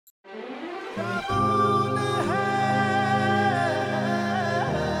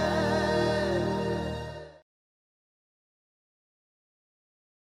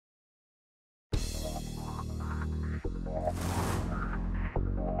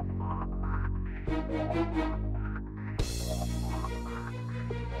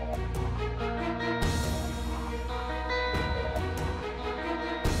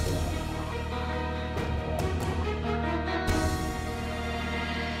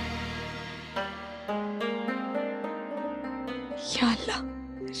या अल्लाह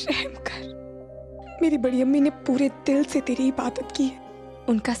रहम कर। मेरी बड़ी अम्मी ने पूरे दिल से तेरी इबादत की है।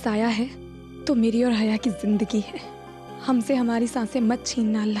 उनका साया है तो मेरी और हया की जिंदगी है। हमसे हमारी सांसें मत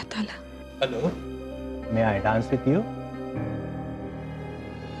छीनना अल्लाह ताला। हेलो, मैं आई डांस विद यू?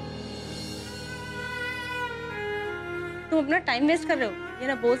 तुम अपना टाइम वेस्ट कर रहे हो। ये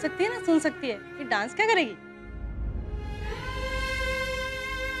ना बोल सकती है ना सुन सकती है। ये डांस क्या करेगी?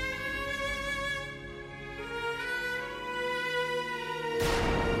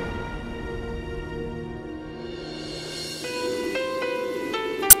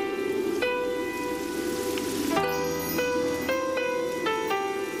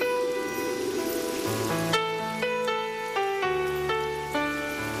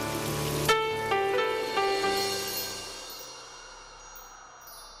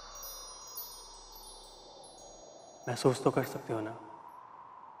 महसूस तो कर सकते हो ना?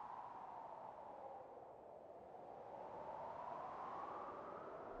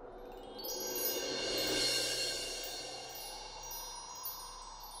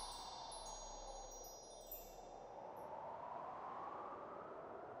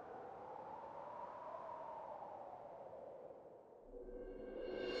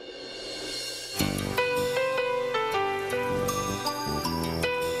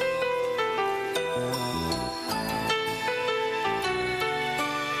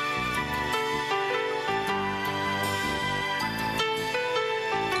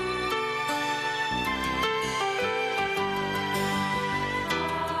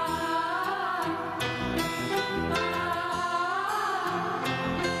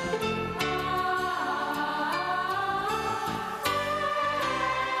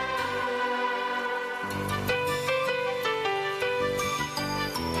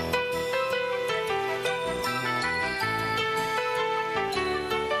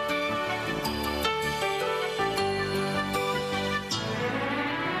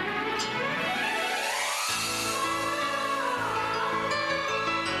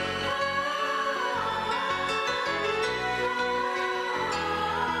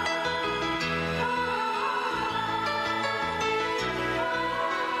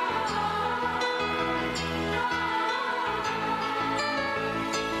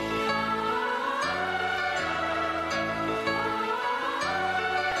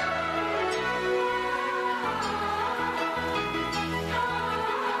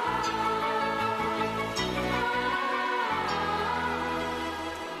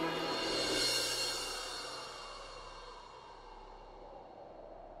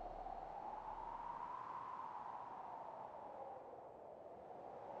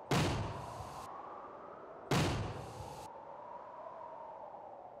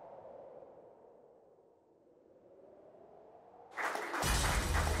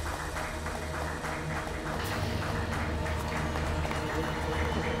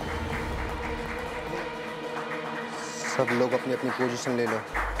 सब लोग अपनी अपनी पोजीशन ले लो।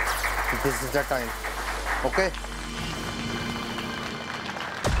 This is the time. Okay?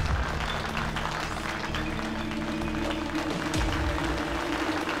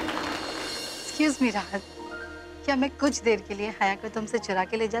 Excuse me राहत, क्या मैं कुछ देर के लिए हया को तुमसे चुरा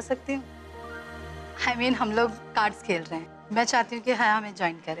के ले जा सकती हूँ? I mean, हम लोग कार्ड्स खेल रहे हैं। मैं चाहती हूँ कि हया हमें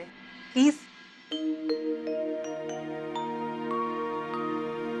ज्वाइन करे। प्लीज।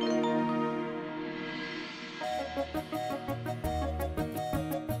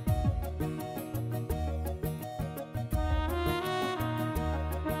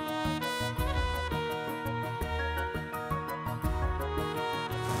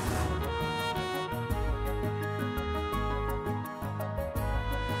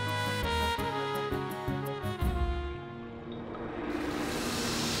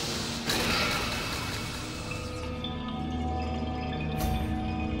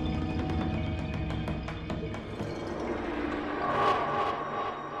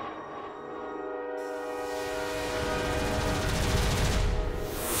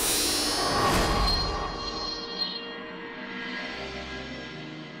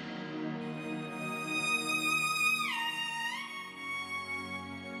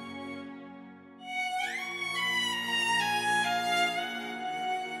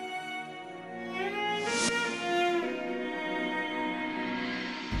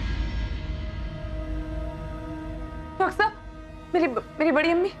 डॉक्टर साहब, मेरी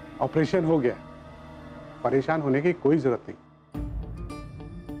बड़ी अम्मी। ऑपरेशन हो गया, परेशान होने की कोई जरूरत नहीं।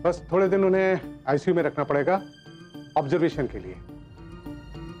 बस थोड़े दिन उन्हें आईसीयू में रखना पड़ेगा ऑब्जर्वेशन के लिए।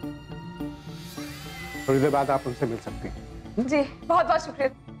 थोड़ी देर बाद आप उनसे मिल सकती हैं। जी बहुत बहुत शुक्रिया।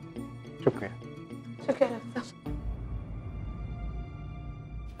 शुक्रिया। शुक्रिया डॉक्टर साहब।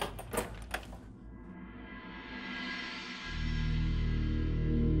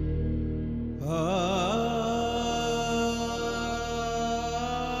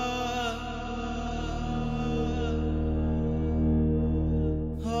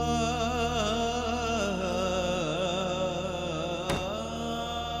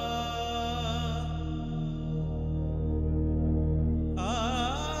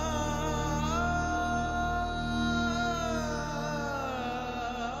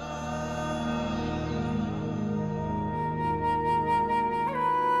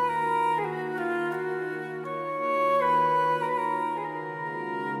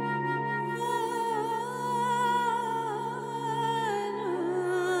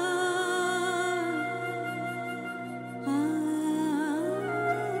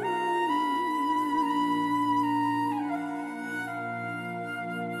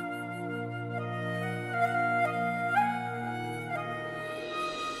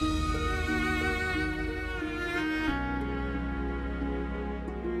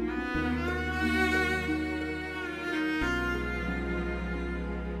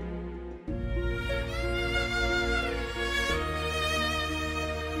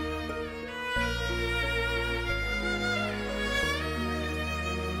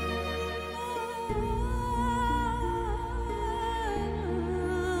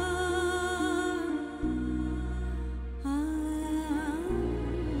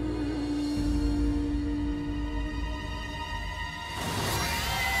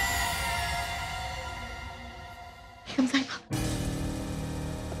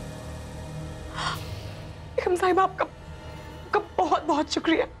 साहिब आपका बहुत बहुत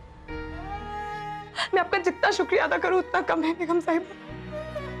शुक्रिया। मैं आपका जितना शुक्रिया अदा करूं उतना कम है बेगम साहिब।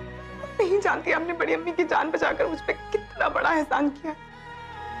 नहीं जानती आपने बड़ी अम्मी की जान बचाकर मुझ पे कितना बड़ा एहसान किया।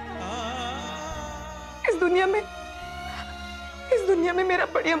 इस दुनिया में मेरा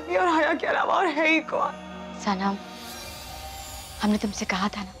बड़ी अम्मी और हया के अलावा और है ही कौन। सनम, हमने तुमसे कहा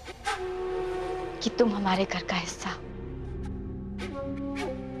था ना कि तुम हमारे घर का हिस्सा,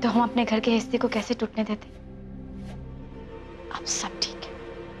 तो हम अपने घर के हिस्से को कैसे टूटने देते। अब सब ठीक है।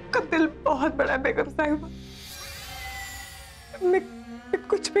 का दिल बहुत बड़ा है बेगम साहिबा। मैं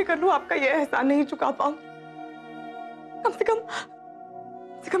कुछ भी कर लूं आपका यह एहसान नहीं चुका पाऊं। कम से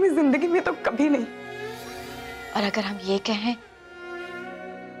कम इस जिंदगी में तो कभी नहीं। और अगर हम ये कहें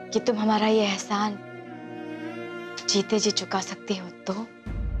कि तुम हमारा ये एहसान जीते जी चुका सकती हो तो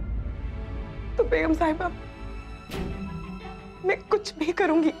बेगम साहिबा मैं कुछ भी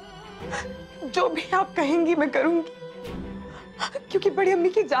करूंगी, जो भी आप कहेंगी मैं करूंगी, क्योंकि बड़ी अम्मी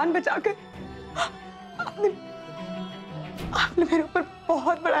की जान बचाकर आपने मेरे ऊपर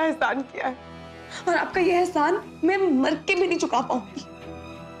बहुत बड़ा एहसान किया है और आपका यह एहसान मैं मर के भी नहीं चुका पाऊंगी।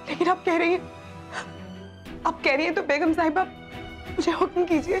 लेकिन आप कह रही हैं तो बेगम साहिबा मुझे हुक्म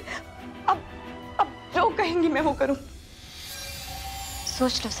कीजिए। अब जो कहेंगी मैं वो करूं।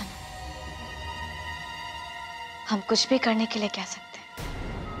 सोच लो सनम, हम कुछ भी करने के लिए कह सकते हैं।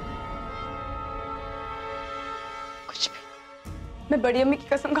 कुछ भी। मैं बड़ी अम्मी की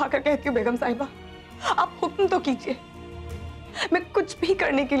कसम खाकर कहती हूँ बेगम साहिबा, आप हुक्म तो कीजिए। मैं कुछ भी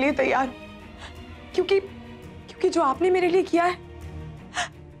करने के लिए तैयार हूं, क्योंकि जो आपने मेरे लिए किया है,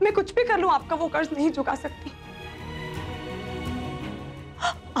 मैं कुछ भी कर लूं आपका वो कर्ज नहीं चुका सकती।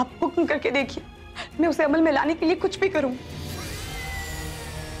 आप हुक्म करके देखिए, मैं उसे अमल में लाने के लिए कुछ भी करूं।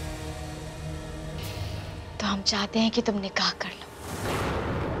 तो हम चाहते हैं कि तुम निकाह कर लो।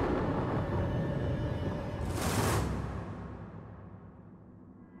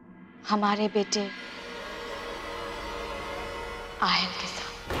 हमारे बेटे आहिल के साथ।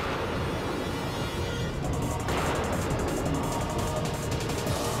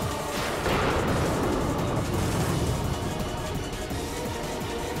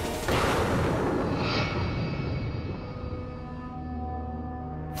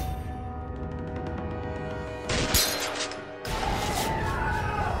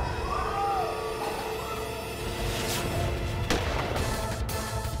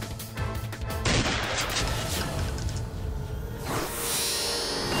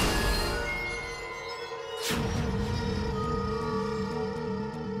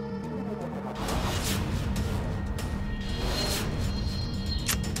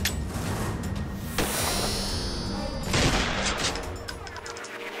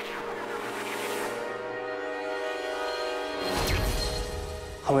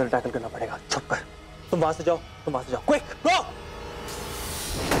 हमें टैकल करना पड़ेगा। चुप कर, तुम वहां से जाओ, तुम वहां से जाओ, क्विक गो।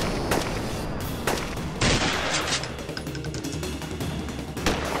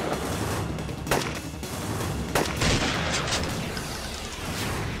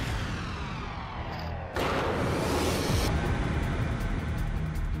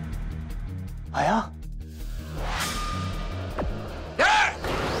 आया?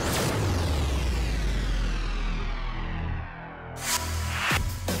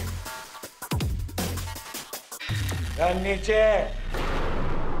 नीचे,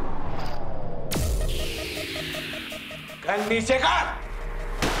 गन नीचे कर।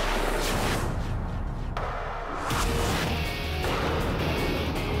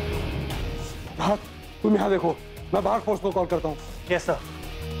 भाग, तुम यहाँ देखो, मैं बाहर फोर्स को कॉल करता हूँ। Yes sir.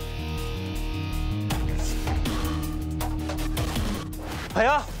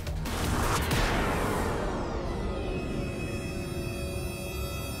 भैया,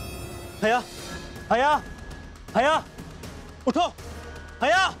 भैया, भैया, भैया, उठो,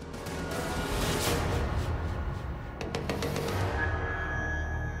 भैया।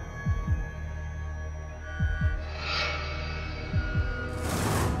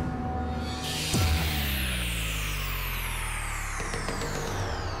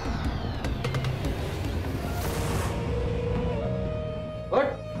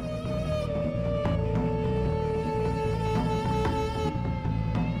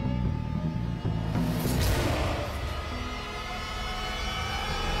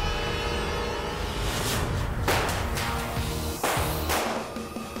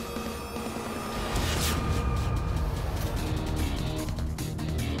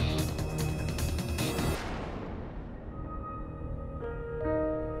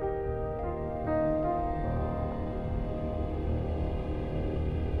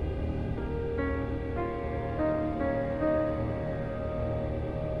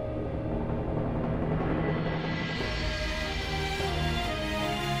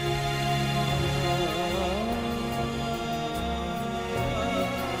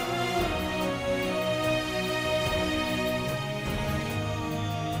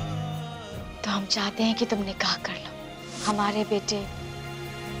 हम चाहते हैं कि तुम निकाह कर लो हमारे बेटे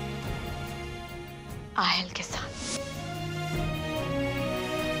आहल के साथ।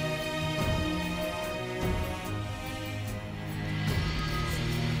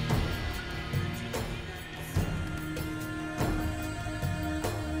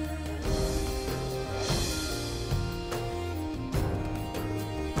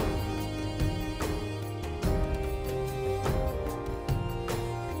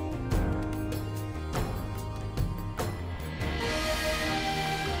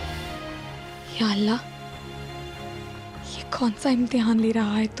 या अल्लाह, ये कौन सा इम्तिहान ले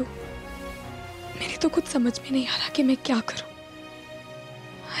रहा है तू? मेरी तो कुछ समझ में नहीं आ रहा कि मैं क्या करूं।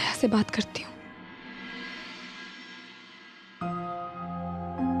 आया से बात करती हूँ।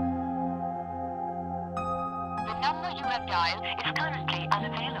 The number you have dialed is currently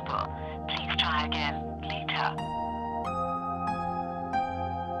unavailable. Please try again later.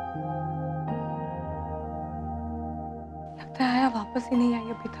 लगता है आया वापस ही नहीं आई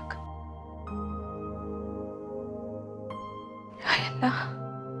अभी तक।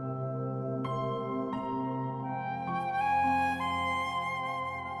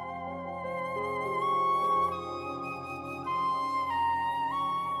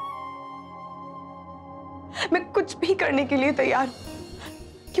 मैं कुछ भी करने के लिए तैयार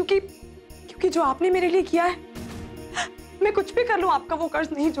हूं, क्योंकि जो आपने मेरे लिए किया है, मैं कुछ भी कर लूं, आपका वो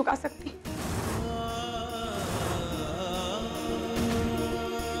कर्ज नहीं चुका सकती।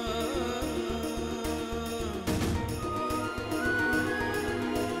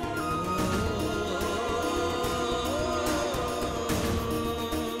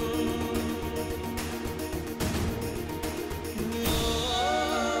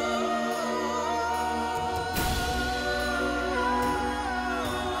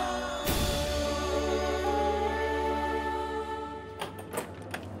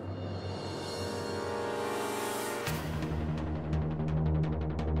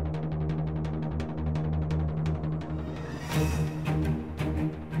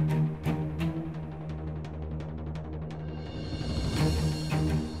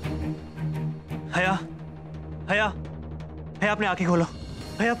 भैया, भैया, भैया अपनी आंखें खोलो।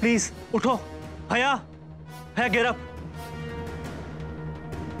 भैया प्लीज उठो। भैया, भैया गेट अप।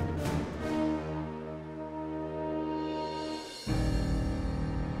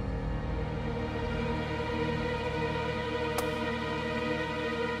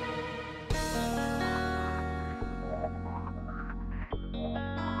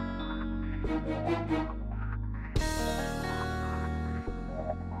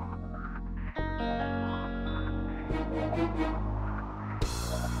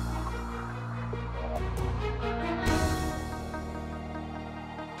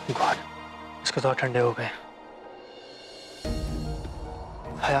 गॉड, इसके तो और ठंडे हो गए।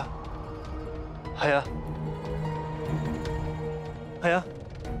 हया, हया, हया,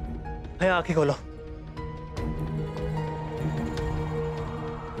 हया आंखें खोलो।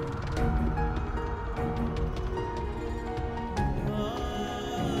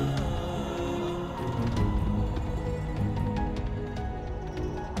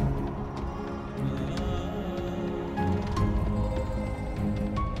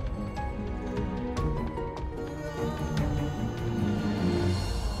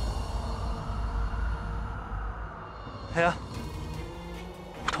 हया,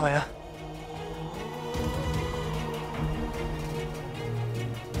 उठो हया।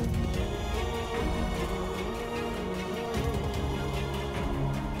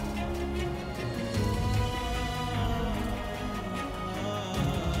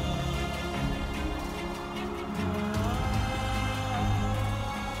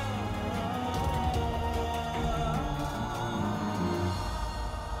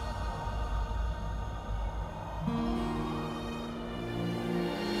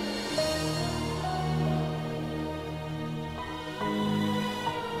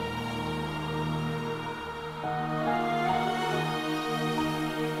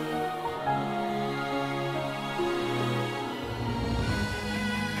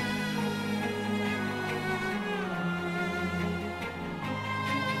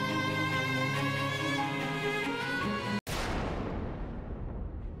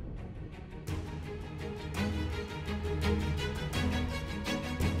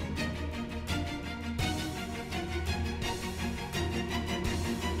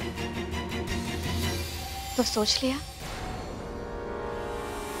 तो सोच लिया?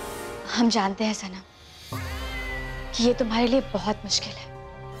 हम जानते हैं सनम कि ये तुम्हारे लिए बहुत मुश्किल है।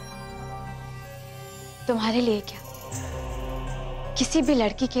 तुम्हारे लिए क्या, किसी भी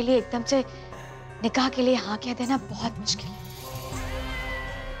लड़की के लिए एकदम से निकाह के लिए हाँ कह देना बहुत मुश्किल है।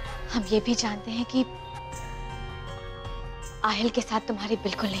 हम ये भी जानते हैं कि आहिल के साथ तुम्हारी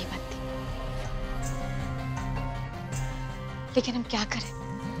बिल्कुल नहीं बनती, लेकिन हम क्या करें,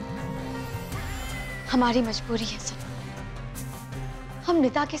 हमारी मजबूरी है सर। हम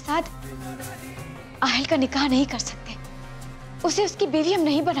निता के साथ आहिल का निकाह नहीं कर सकते, उसे उसकी बीवी हम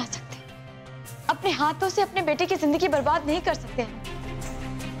नहीं बना सकते, अपने हाथों से अपने बेटे की जिंदगी बर्बाद नहीं कर सकते हम।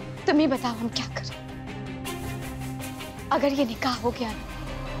 तुम ही बताओ हम क्या करें। अगर ये निकाह हो गया ना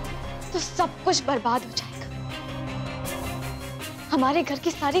तो सब कुछ बर्बाद हो जाएगा, हमारे घर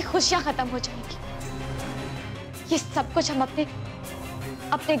की सारी खुशियां खत्म हो जाएंगी। ये सब कुछ हम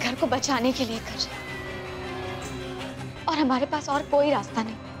अपने घर को बचाने के लिए कर रहे हैं और हमारे पास और कोई रास्ता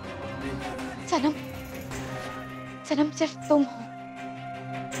नहीं। सनम, सनम सिर्फ तुम हो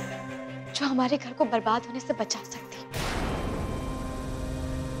जो हमारे घर को बर्बाद होने से बचा सकती।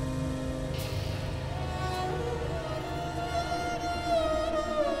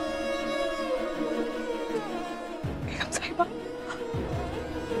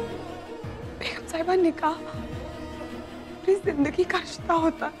 बेगम साहिबा, निकाह पूरी जिंदगी का रिश्ता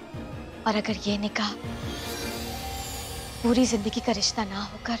होता है। और अगर ये निकाह पूरी जिंदगी का रिश्ता ना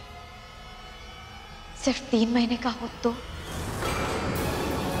होकर सिर्फ 3 महीने का हो तो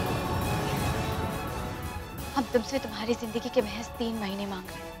हम तुमसे तुम्हारी जिंदगी के महज 3 महीने मांग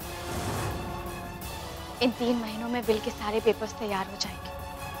रहे हैं। इन 3 महीनों में बिल के सारे पेपर्स तैयार हो जाएंगे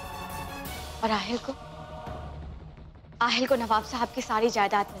और आहिल को नवाब साहब की सारी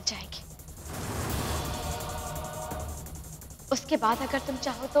जायदाद मिल जाएगी। उसके बाद अगर तुम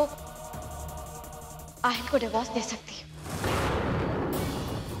चाहो तो आहिल को डिवोर्स दे सकती हो।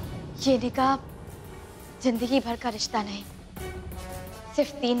 ये निकाह जिंदगी भर का रिश्ता नहीं,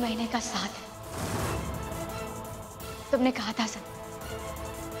 सिर्फ 3 महीने का साथ है। तुमने कहा था सर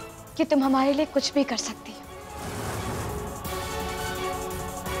कि तुम हमारे लिए कुछ भी कर सकती हो।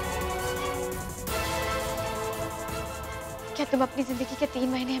 क्या तुम अपनी जिंदगी के 3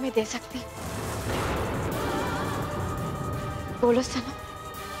 महीने हमें दे सकती हो? बोलो सनम।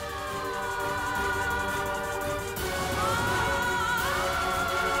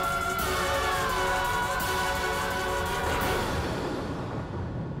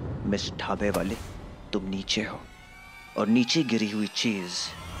 मिस ढाबे वाले, तुम नीचे हो और नीचे गिरी हुई चीज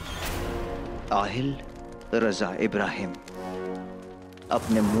आहिल रजा इब्राहिम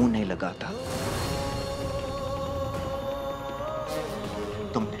अपने मुंह नहीं लगाता।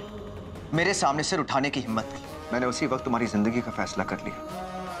 तुमने मेरे सामने सिर उठाने की हिम्मत की। मैंने उसी वक्त तुम्हारी जिंदगी का फैसला कर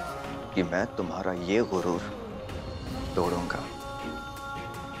लिया कि मैं तुम्हारा ये गुरूर तोड़ूंगा,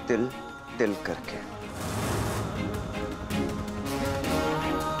 तिल तिल करके।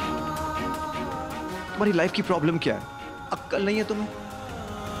 तुम्हारी लाइफ की प्रॉब्लम क्या है? अक्ल नहीं है तुम्हें?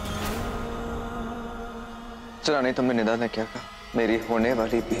 चला नहीं तुमने निदा ने क्या कहा? मेरी होने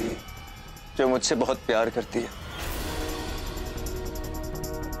वाली बीवी जो मुझसे बहुत प्यार करती है।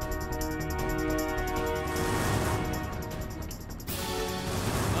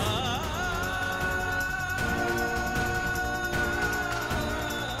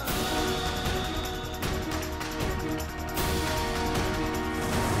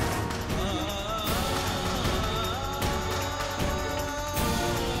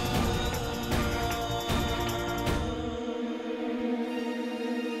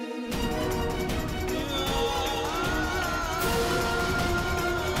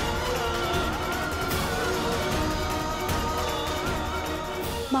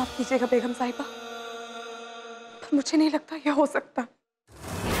 माफ कीजिएगा बेगम साहिबा, पर मुझे नहीं लगता यह हो सकता।